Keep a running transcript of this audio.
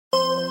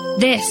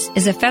This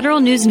is a Federal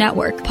News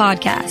Network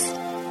podcast.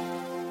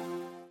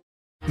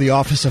 The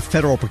Office of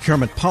Federal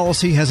Procurement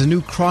Policy has a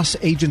new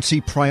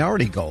cross-agency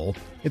priority goal.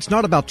 It's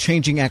not about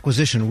changing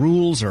acquisition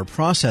rules or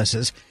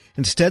processes.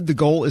 Instead, the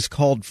goal is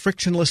called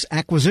frictionless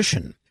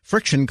acquisition.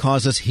 Friction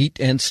causes heat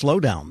and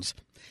slowdowns.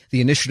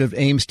 The initiative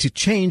aims to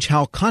change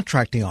how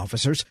contracting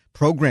officers,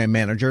 program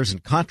managers,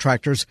 and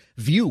contractors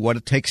view what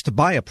it takes to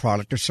buy a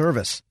product or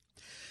service.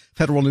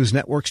 Federal News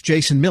Network's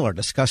Jason Miller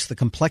discussed the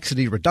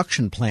complexity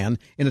reduction plan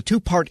in a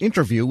two-part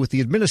interview with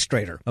the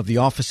administrator of the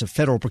Office of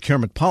Federal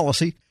Procurement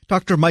Policy,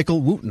 Dr.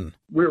 Michael Wooten.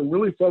 We're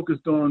really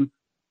focused on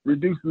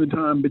reducing the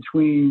time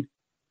between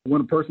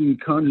when a person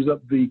conjures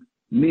up the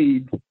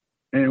need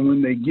and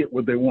when they get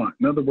what they want.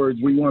 In other words,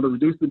 we want to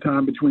reduce the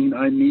time between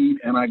I need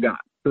and I got.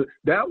 So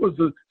that was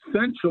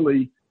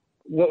essentially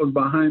what was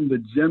behind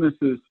the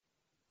genesis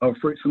of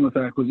frictionless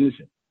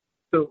acquisition.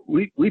 So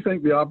we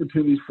think the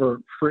opportunities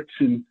for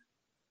friction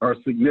are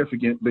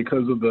significant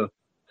because of the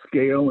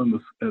scale and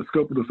the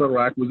scope of the federal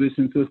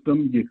acquisition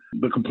system.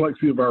 The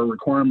complexity of our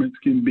requirements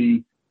can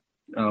be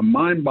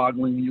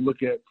mind-boggling when you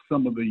look at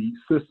some of the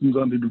systems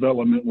under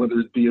development, whether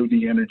it's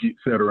DoD, energy,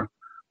 et cetera.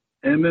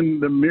 And then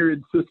the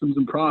myriad systems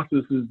and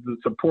processes that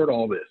support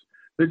all this.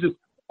 They're just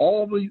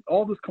all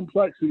this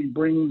complexity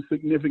brings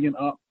significant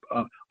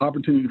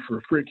opportunity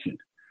for friction.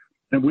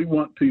 And we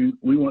want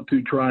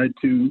to try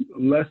to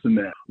lessen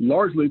that,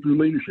 largely through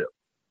leadership.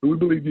 We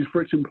believe these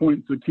friction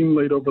points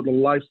accumulate over the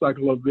life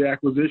cycle of the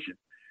acquisition.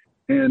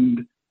 And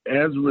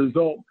as a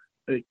result,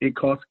 it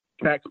costs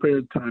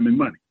taxpayers time and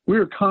money. We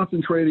are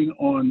concentrating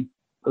on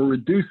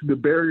reducing the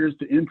barriers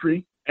to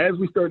entry. As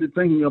we started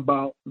thinking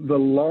about the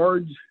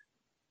large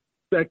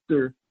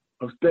sector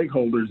of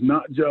stakeholders,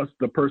 not just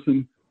the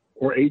person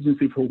or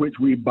agency for which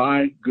we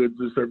buy goods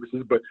or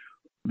services, but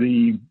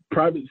the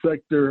private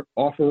sector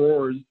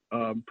offerors,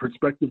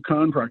 prospective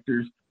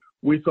contractors,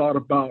 we thought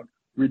about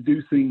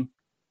reducing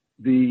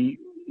the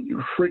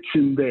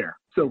friction there.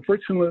 So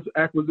frictionless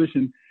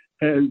acquisition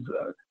is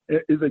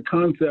a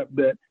concept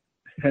that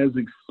has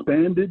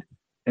expanded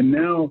and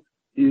now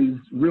is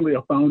really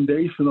a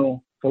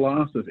foundational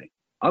philosophy.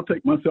 I'll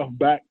take myself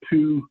back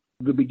to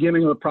the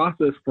beginning of the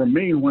process for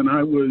me when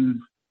I was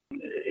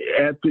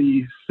at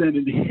the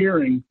Senate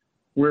hearing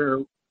where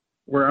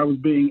I was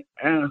being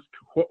asked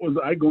what was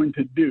I going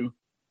to do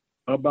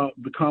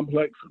about the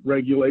complex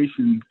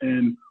regulations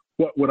and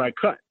what would I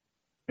cut.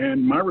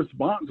 And my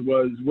response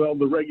was, well,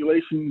 the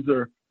regulations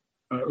are,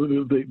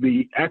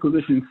 the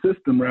acquisition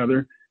system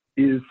rather,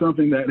 is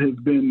something that has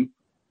been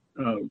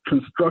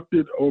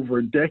constructed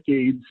over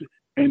decades,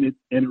 and it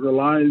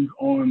relies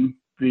on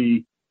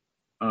the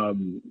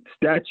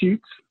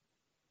statutes,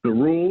 the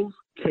rules,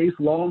 case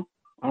law,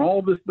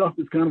 all this stuff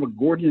is kind of a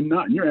Gordian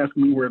knot, and you're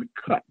asking me where to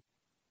cut.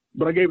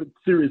 But I gave it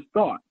serious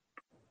thought.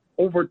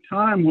 Over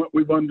time, what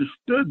we've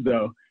understood,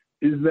 though,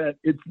 is that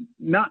it's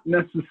not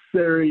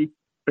necessarily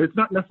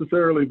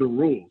the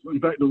rules. In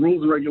fact, the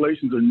rules and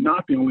regulations are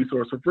not the only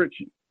source of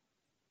friction.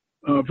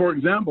 For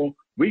example,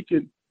 we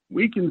can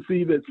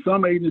see that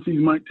some agencies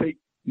might take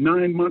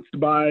 9 months to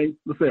buy,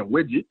 let's say, a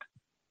widget,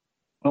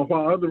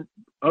 while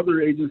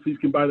other agencies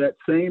can buy that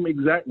same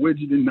exact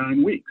widget in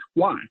 9 weeks.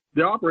 Why?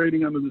 They're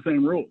operating under the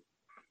same rules,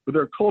 but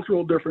there are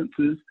cultural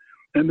differences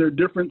and there are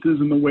differences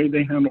in the way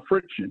they handle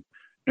friction.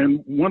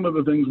 And one of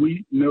the things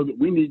we know that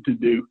we need to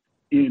do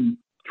in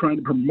trying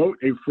to promote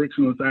a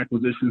frictionless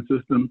acquisition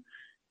system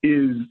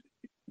is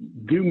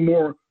do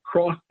more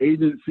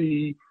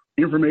cross-agency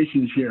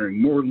information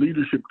sharing, more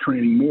leadership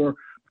training,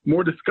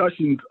 more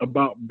discussions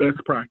about best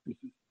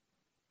practices.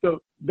 So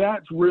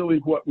that's really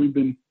what we've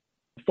been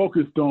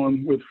focused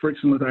on with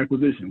frictionless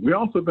acquisition. We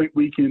also think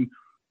we can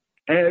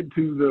add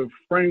to the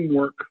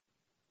framework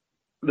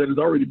that has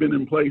already been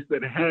in place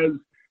that has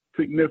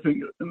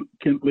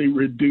significantly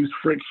reduced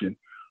friction.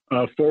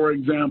 For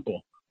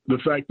example, the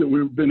fact that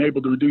we've been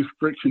able to reduce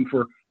friction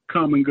for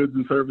common goods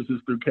and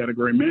services through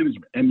category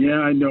management. And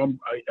yeah, I know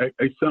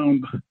I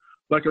sound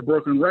like a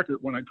broken record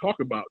when I talk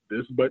about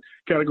this, but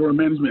category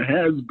management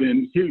has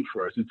been huge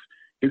for us.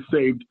 It's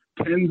saved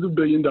tens of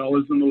billions of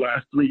dollars in the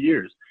last 3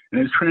 years,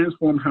 and it's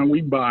transformed how we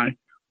buy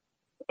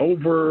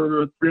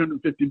over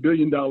 $350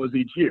 billion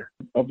each year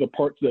of the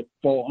parts that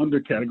fall under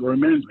category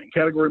management.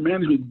 Category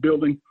management is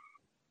building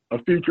a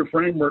future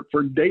framework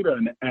for data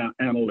and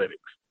analytics.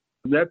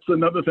 That's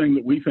another thing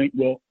that we think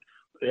will,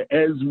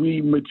 as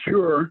we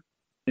mature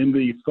in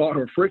the thought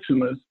of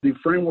frictionless, the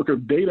framework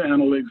of data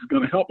analytics is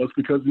going to help us,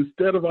 because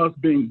instead of us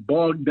being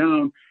bogged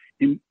down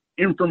in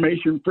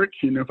information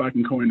friction, if I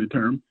can coin the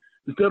term,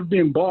 instead of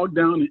being bogged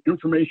down in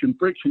information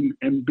friction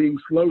and being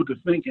slow to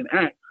think and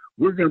act,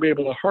 we're going to be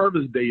able to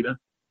harvest data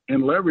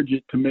and leverage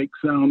it to make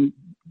sound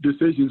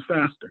decisions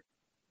faster.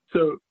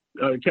 So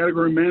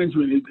category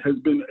management has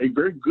been a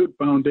very good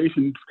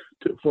foundation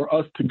for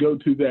us to go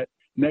to that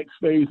next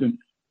phase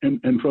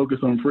and focus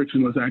on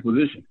frictionless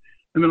acquisition.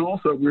 And then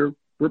also we're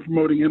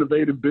promoting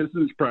innovative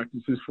business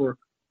practices for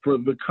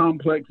the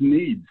complex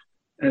needs.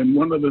 And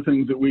one of the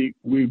things that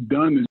we've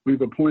done is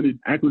we've appointed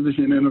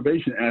acquisition and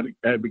innovation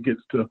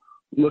advocates to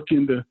look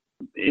into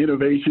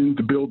innovation,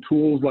 to build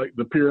tools like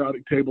the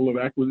periodic table of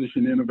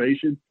acquisition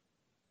innovation,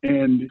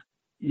 and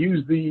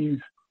use these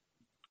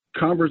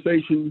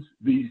conversations,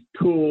 these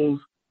tools,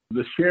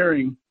 the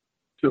sharing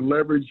to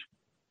leverage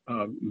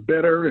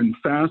better and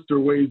faster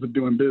ways of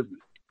doing business.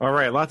 All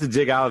right, a lot to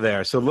dig out of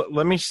there. So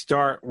let me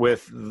start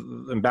with,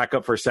 and back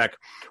up for a sec.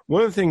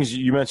 One of the things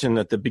you mentioned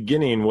at the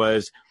beginning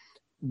was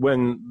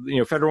when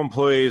federal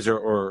employees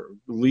or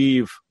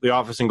leave the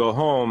office and go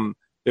home,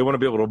 they want to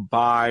be able to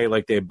buy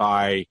like they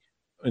buy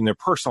in their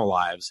personal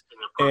lives.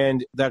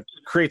 And that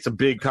creates a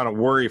big kind of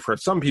worry for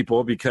some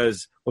people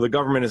because, well, the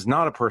government is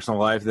not a personal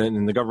life,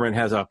 and the government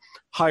has a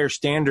higher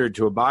standard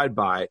to abide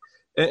by.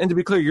 And to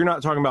be clear, you're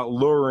not talking about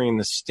lowering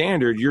the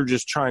standard. You're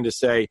just trying to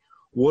say,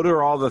 what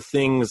are all the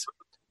things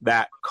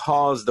that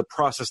cause the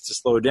process to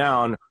slow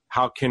down?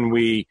 How can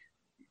we,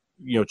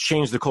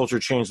 change the culture,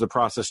 change the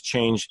process,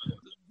 change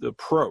the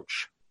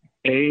approach?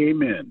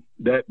 Amen.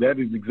 That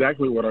is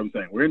exactly what I'm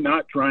saying. We're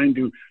not trying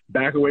to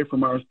back away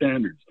from our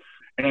standards.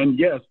 And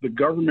yes, the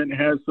government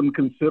has some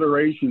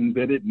considerations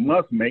that it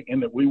must make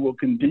and that we will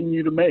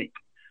continue to make.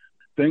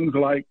 Things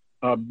like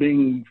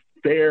being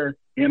fair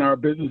in our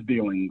business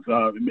dealings,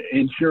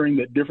 ensuring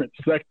that different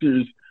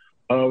sectors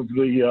of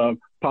the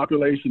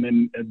population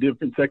and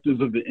different sectors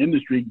of the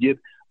industry get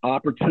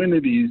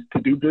opportunities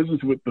to do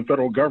business with the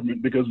federal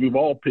government because we've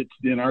all pitched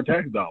in our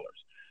tax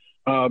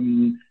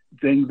dollars.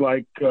 Things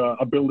like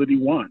Ability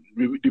One,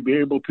 to be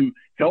able to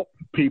help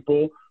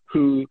people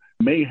who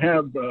may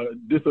have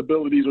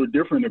disabilities or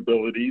different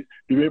abilities,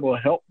 to be able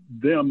to help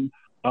them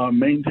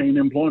maintain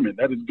employment.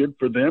 That is good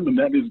for them, and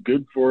that is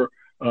good for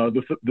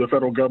the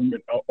federal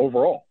government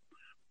overall.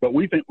 But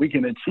we think we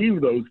can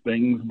achieve those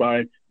things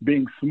by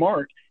being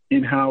smart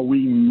in how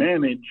we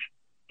manage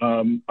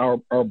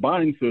our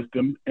buying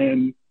system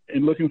and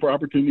looking for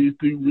opportunities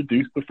to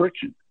reduce the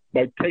friction.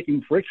 By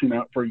taking friction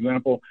out, for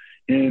example,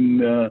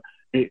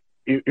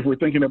 if we're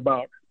thinking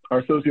about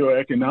our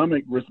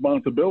socioeconomic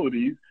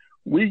responsibilities,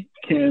 we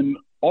can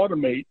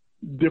automate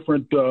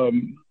different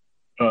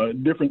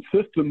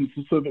systems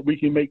so that we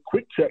can make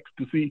quick checks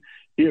to see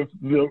if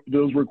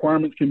those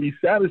requirements can be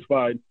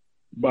satisfied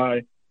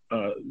by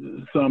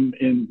some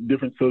in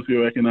different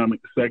socioeconomic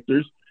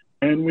sectors.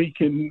 And we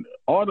can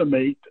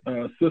automate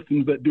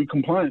systems that do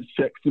compliance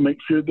checks to make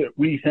sure that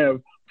we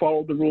have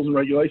followed the rules and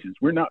regulations.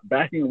 We're not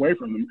backing away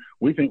from them.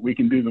 We think we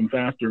can do them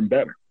faster and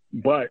better.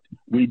 But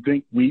we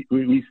think we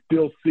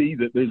still see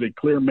that there's a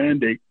clear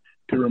mandate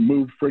to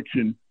remove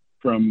friction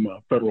from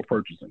federal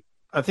purchasing.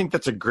 I think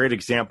that's a great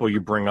example you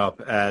bring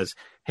up as,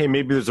 hey,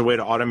 maybe there's a way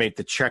to automate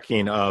the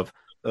checking of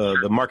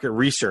the market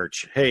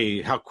research.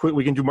 Hey, how quick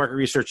we can do market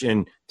research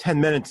in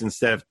 10 minutes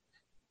instead of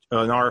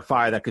an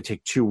RFI that could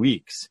take 2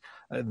 weeks.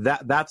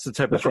 That's the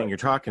type of thing you're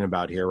talking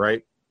about here,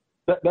 right?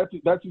 That's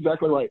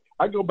exactly right.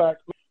 I go back,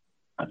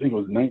 I think it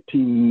was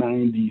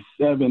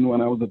 1997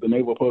 when I was at the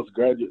Naval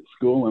Postgraduate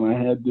School, and I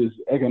had this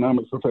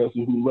economics professor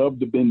who loved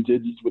to bend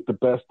digits with the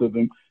best of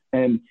them,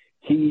 and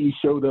he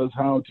showed us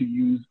how to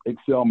use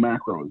Excel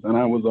macros, and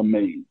I was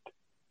amazed.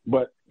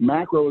 But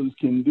macros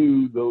can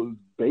do those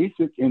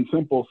basic and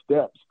simple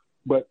steps,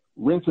 but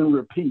rinse and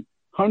repeat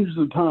hundreds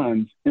of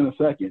times in a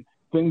second,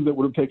 things that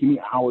would have taken me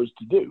hours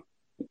to do.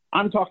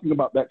 I'm talking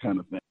about that kind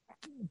of thing.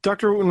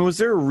 Dr. Wooten, was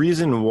there a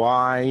reason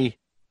why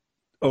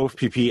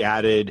OFPP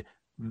added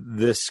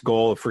this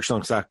goal of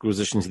frictionless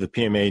acquisition to the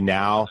PMA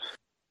now?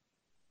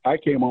 I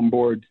came on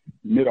board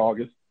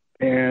mid-August,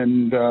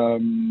 and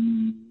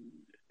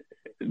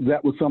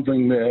that was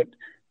something that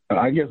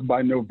I guess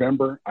by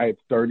November I had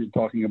started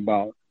talking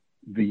about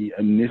the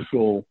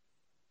initial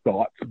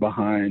thoughts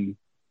behind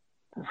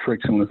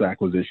frictionless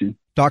acquisition.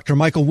 Dr.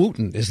 Michael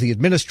Wooten is the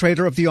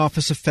administrator of the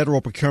Office of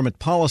Federal Procurement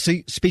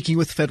Policy, speaking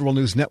with Federal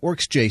News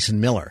Network's Jason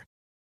Miller.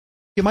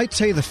 You might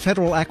say the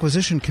federal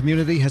acquisition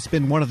community has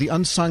been one of the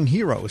unsung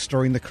heroes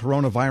during the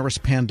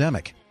coronavirus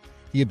pandemic.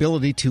 The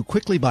ability to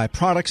quickly buy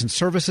products and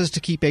services to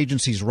keep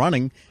agencies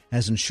running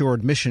has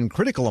ensured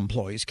mission-critical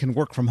employees can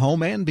work from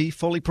home and be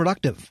fully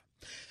productive.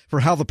 For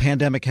how the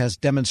pandemic has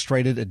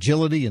demonstrated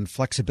agility and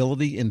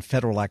flexibility in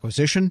federal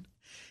acquisition,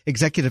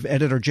 Executive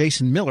Editor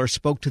Jason Miller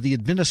spoke to the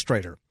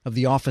administrator of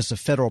the Office of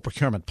Federal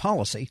Procurement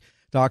Policy,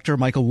 Dr.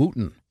 Michael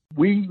Wooten.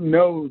 We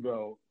know,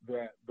 though,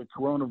 that the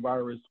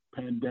coronavirus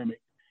pandemic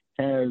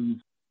has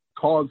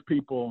caused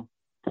people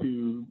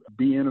to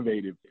be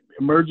innovative.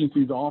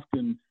 Emergencies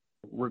often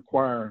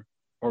require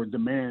or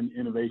demand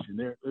innovation.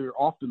 They're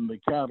often the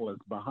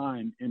catalyst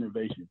behind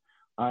innovation.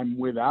 I'm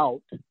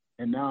without,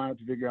 and now I have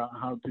to figure out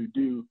how to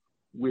do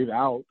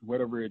without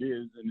whatever it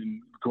is. And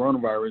in the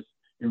coronavirus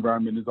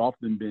environment has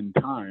often been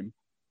time.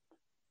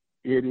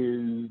 It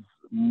is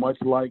much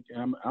like,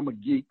 I'm a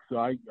geek,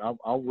 so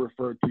I'll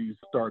refer to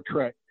Star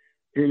Trek.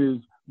 It is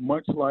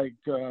much like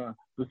the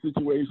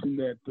situation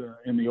that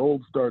in the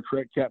old Star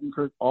Trek, Captain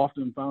Kirk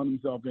often found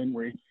himself in,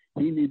 where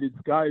he needed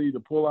Scotty to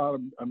pull out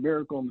a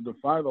miracle and to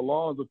defy the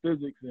laws of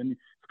physics. And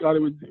Scotty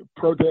would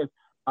protest,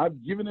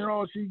 "I've given her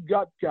all she's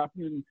got,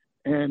 Captain."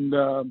 And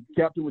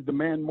Captain would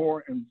demand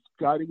more, and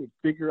Scotty would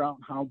figure out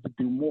how to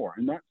do more.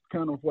 And that's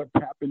kind of what's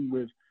happened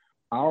with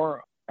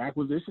our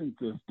acquisition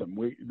system.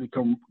 The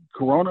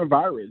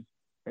coronavirus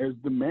has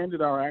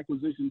demanded our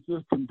acquisition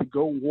system to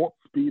go warp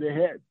speed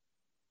ahead,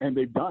 and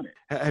they've done it.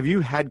 Have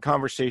you had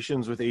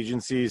conversations with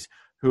agencies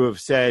who have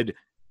said,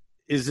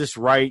 is this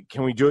right?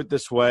 Can we do it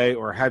this way?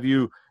 Or have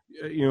you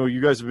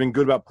guys have been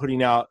good about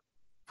putting out,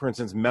 for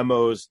instance,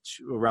 memos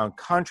around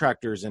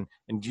contractors and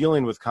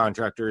dealing with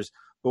contractors.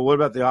 But what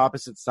about the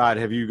opposite side?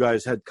 Have you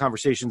guys had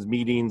conversations,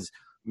 meetings,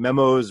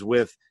 memos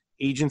with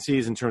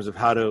agencies in terms of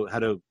how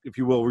to, if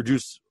you will,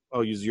 reduce,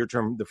 I'll use your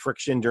term, the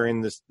friction during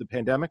the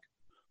pandemic?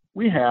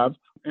 We have.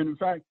 And in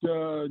fact,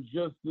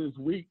 just this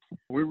week,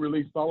 we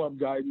released follow-up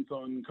guidance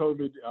on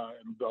COVID,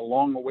 the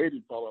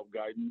long-awaited follow-up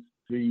guidance,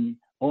 the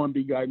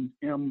OMB guidance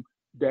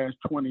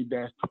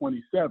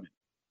M-20-27,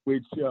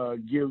 which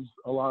gives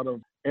a lot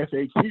of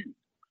FAQs.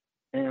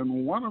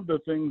 And one of the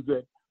things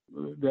that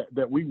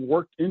we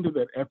worked into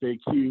that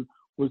FAQ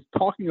was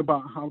talking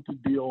about how to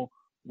deal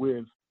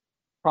with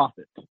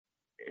profit.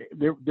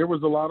 There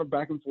was a lot of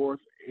back and forth.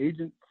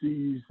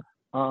 Agencies,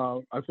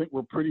 I think,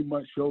 were pretty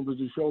much shoulders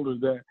to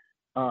shoulders that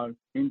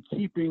in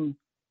keeping,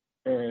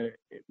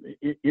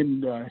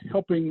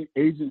 helping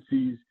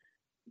agencies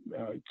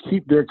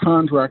keep their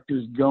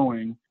contractors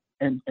going.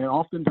 And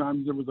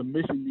oftentimes there was a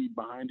mission need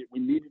behind it.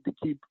 We needed to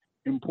keep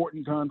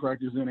important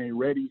contractors in a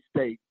ready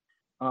state.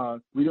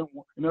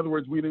 In other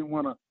words, we didn't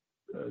want to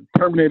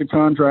terminate a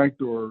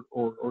contract or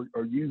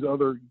use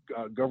other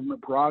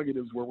government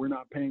prerogatives where we're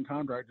not paying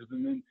contractors,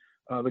 and then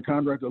the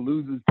contractor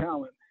loses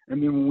talent,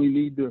 and then when we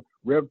need to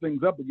rev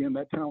things up again,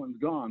 that talent's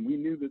gone. We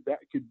knew that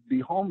could be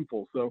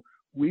harmful, so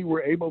we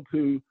were able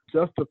to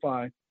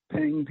justify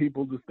paying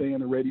people to stay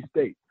in a ready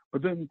state.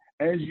 But then,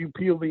 as you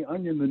peel the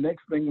onion, the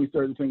next thing we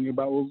started thinking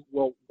about was,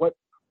 well, what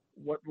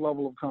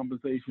level of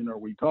compensation are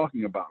we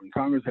talking about? And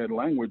Congress had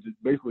language that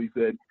basically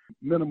said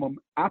minimum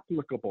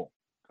applicable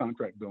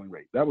contract billing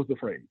rate. That was the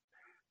phrase.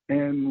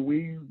 And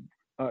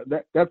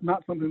that's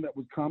not something that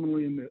was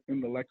commonly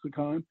in the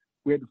lexicon.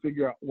 We had to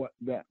figure out what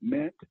that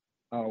meant.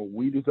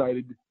 We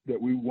decided that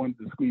we wanted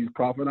to squeeze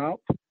profit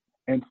out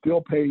and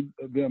still pay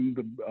them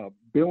the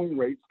billing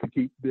rates to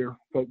keep their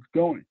folks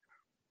going.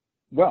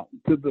 Well,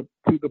 to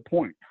the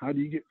point, how do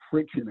you get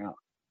friction out?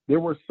 There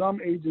were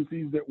some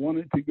agencies that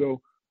wanted to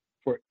go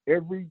for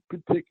every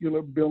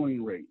particular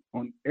billing rate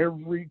on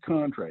every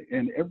contract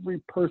and every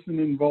person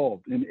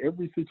involved in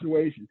every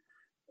situation,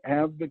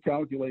 have the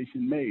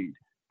calculation made.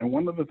 And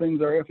one of the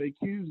things our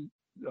FAQ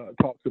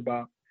talks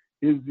about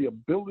is the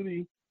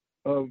ability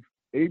of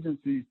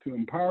agencies to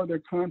empower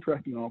their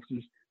contracting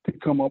officers to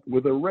come up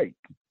with a rate.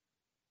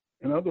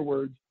 In other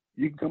words,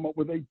 you can come up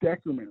with a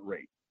decrement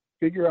rate,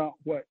 figure out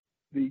what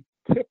the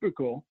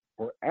typical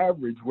or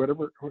average,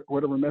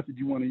 whatever method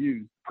you want to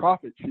use,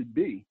 profit should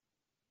be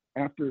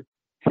after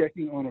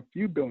checking on a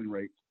few billing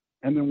rates.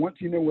 And then once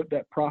you know what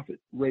that profit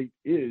rate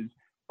is,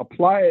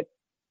 apply it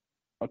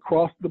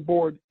across the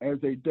board as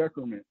a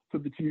decrement so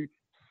that you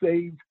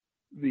save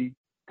the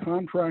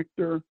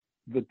contractor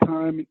the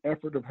time and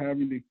effort of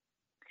having to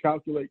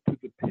calculate to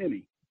the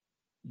penny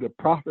the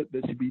profit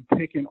that should be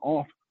taken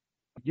off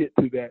to get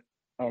to that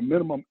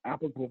minimum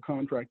applicable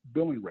contract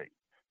billing rate.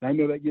 Now, I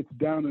know that gets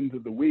down into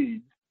the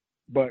weeds,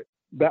 but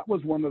that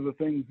was one of the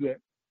things that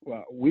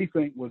we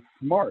think was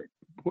smart,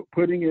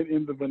 putting it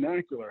in the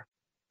vernacular.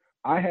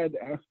 I had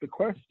to ask the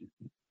question.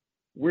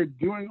 We're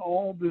doing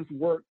all this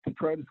work to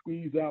try to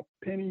squeeze out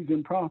pennies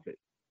in profit,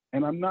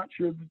 and I'm not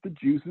sure that the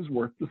juice is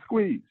worth the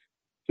squeeze.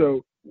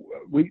 So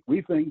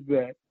we think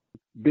that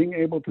being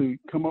able to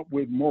come up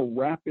with more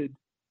rapid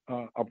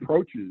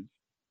approaches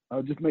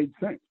just made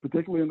sense,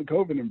 particularly in the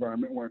COVID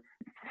environment where,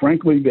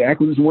 frankly, the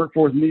acquisition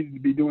workforce needed to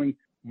be doing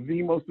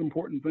the most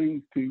important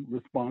things to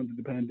respond to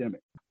the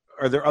pandemic.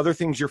 Are there other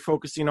things you're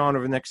focusing on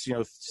over the next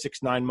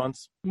 6-9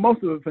 months?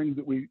 Most of the things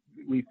that we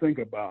think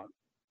about,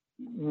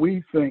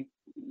 we think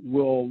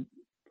will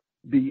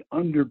be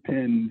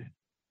underpinned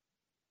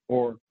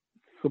or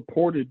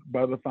supported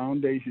by the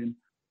foundation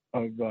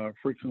of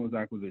frictionless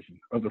acquisition,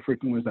 of the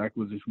frictionless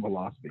acquisition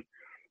philosophy.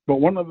 But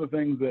one of the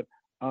things that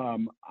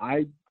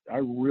I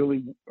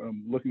really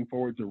am looking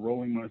forward to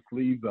rolling my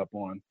sleeves up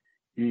on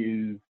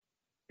is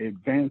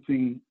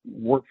advancing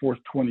Workforce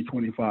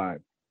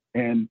 2025.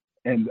 And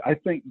I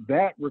think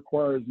that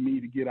requires me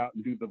to get out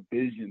and do the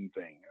vision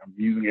thing. I'm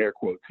using air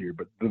quotes here,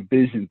 but the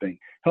vision thing,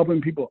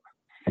 helping people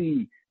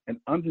see and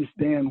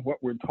understand what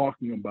we're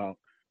talking about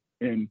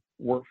in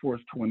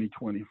Workforce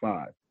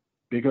 2025.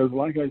 Because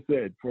like I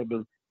said, for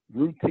the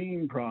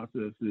routine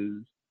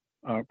processes,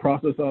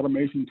 process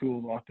automation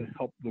tools ought to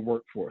help the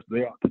workforce.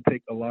 They ought to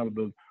take a lot of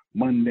those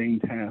mundane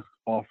tasks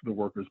off the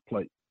worker's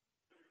plate.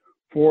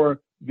 For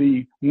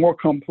the more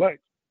complex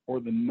or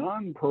the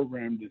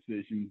non-program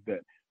decisions that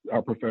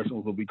our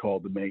professionals will be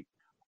called to make,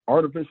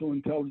 artificial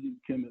intelligence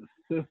can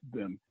assist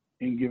them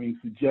in giving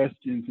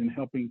suggestions and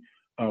helping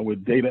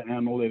with data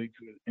analytics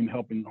and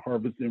helping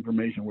harvest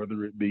information,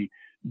 whether it be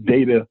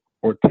data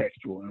or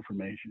textual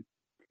information.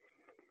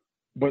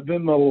 But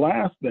then the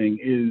last thing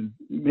is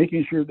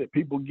making sure that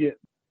people get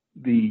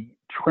the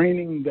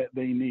training that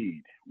they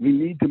need. We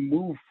need to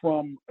move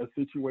from a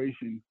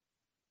situation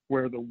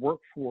where the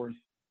workforce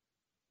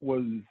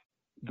was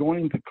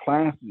going to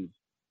classes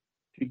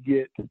to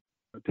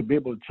be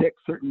able to check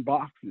certain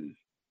boxes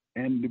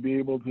and to be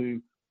able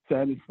to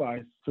satisfy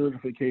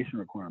certification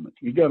requirements.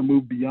 We got to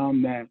move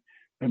beyond that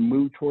and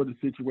move toward a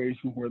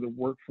situation where the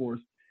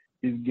workforce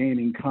is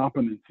gaining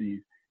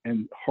competencies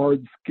and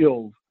hard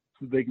skills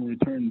so they can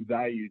return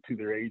value to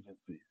their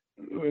agencies.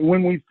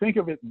 When we think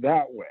of it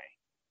that way,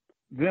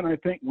 then I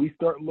think we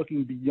start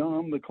looking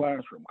beyond the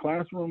classroom.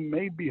 Classroom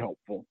may be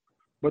helpful,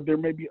 but there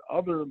may be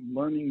other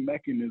learning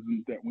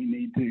mechanisms that we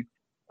need to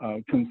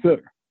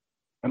consider.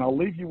 And I'll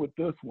leave you with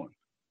this one.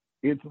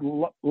 It's a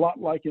lot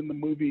like in the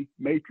movie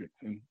Matrix.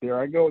 And there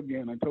I go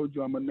again. I told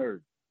you I'm a nerd.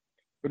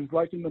 But it's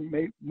like in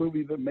the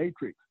movie The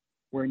Matrix,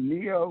 where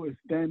Neo is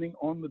standing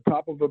on the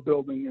top of a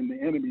building and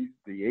the enemies,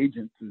 the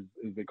agents as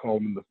they call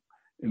them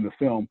in the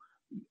film,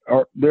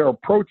 they're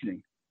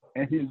approaching.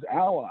 And his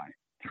ally,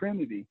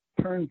 Trinity,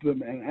 turns to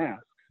them and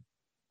asks,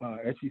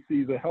 as she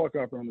sees a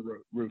helicopter on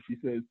the roof, she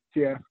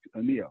asks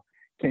Neo,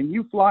 "Can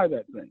you fly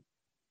that thing?"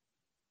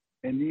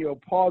 And Neo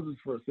pauses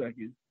for a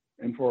second,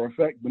 and for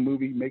effect, the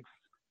movie makes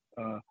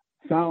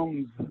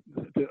sounds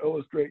to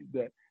illustrate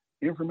that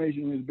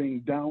information is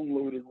being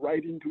downloaded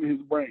right into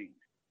his brain.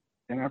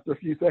 And after a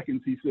few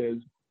seconds, he says,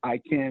 "I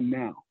can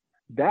now."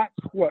 That's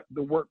what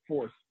the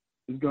workforce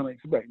is going to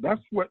expect.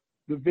 That's what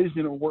the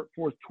vision of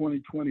Workforce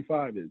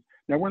 2025 is.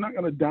 Now, we're not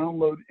going to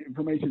download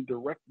information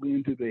directly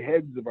into the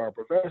heads of our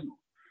professionals,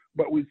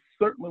 but we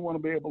certainly want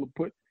to be able to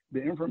put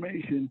the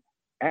information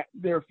at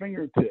their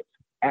fingertips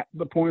at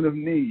the point of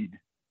need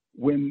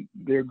when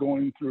they're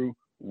going through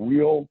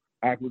real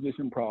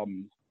acquisition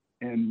problems,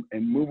 and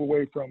move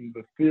away from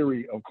the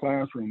theory of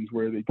classrooms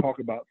where they talk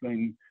about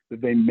things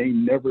that they may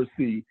never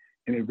see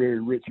in a very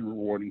rich and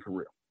rewarding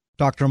career.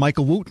 Dr.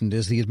 Michael Wooten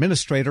is the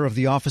administrator of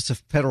the Office of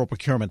Federal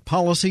Procurement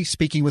Policy,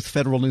 speaking with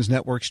Federal News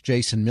Network's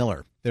Jason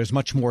Miller. There's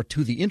much more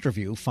to the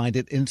interview. Find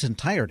it in its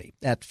entirety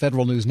at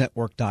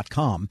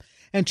federalnewsnetwork.com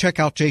and check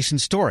out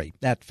Jason's story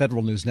at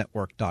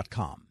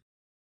federalnewsnetwork.com.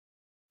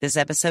 This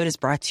episode is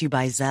brought to you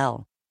by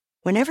Zelle.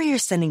 Whenever you're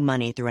sending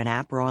money through an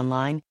app or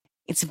online,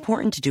 it's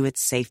important to do it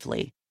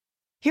safely.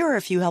 Here are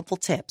a few helpful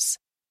tips.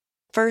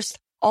 First,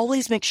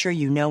 always make sure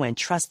you know and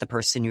trust the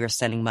person you are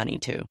sending money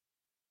to.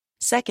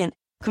 Second,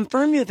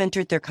 confirm you have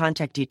entered their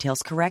contact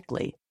details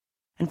correctly.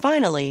 And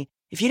finally,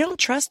 if you don't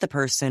trust the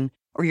person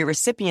or your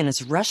recipient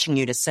is rushing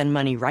you to send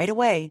money right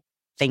away,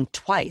 think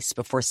twice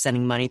before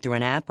sending money through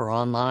an app or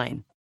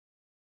online.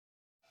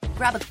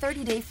 Grab a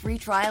 30-day free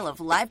trial of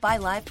Live by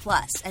Live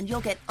Plus, and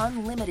you'll get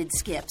unlimited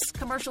skips,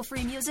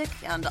 commercial-free music,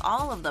 and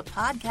all of the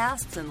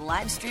podcasts and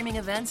live streaming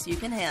events you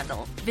can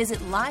handle. Visit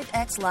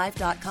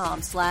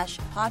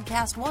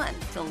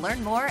livexlive.com/podcast1 to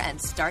learn more and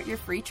start your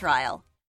free trial.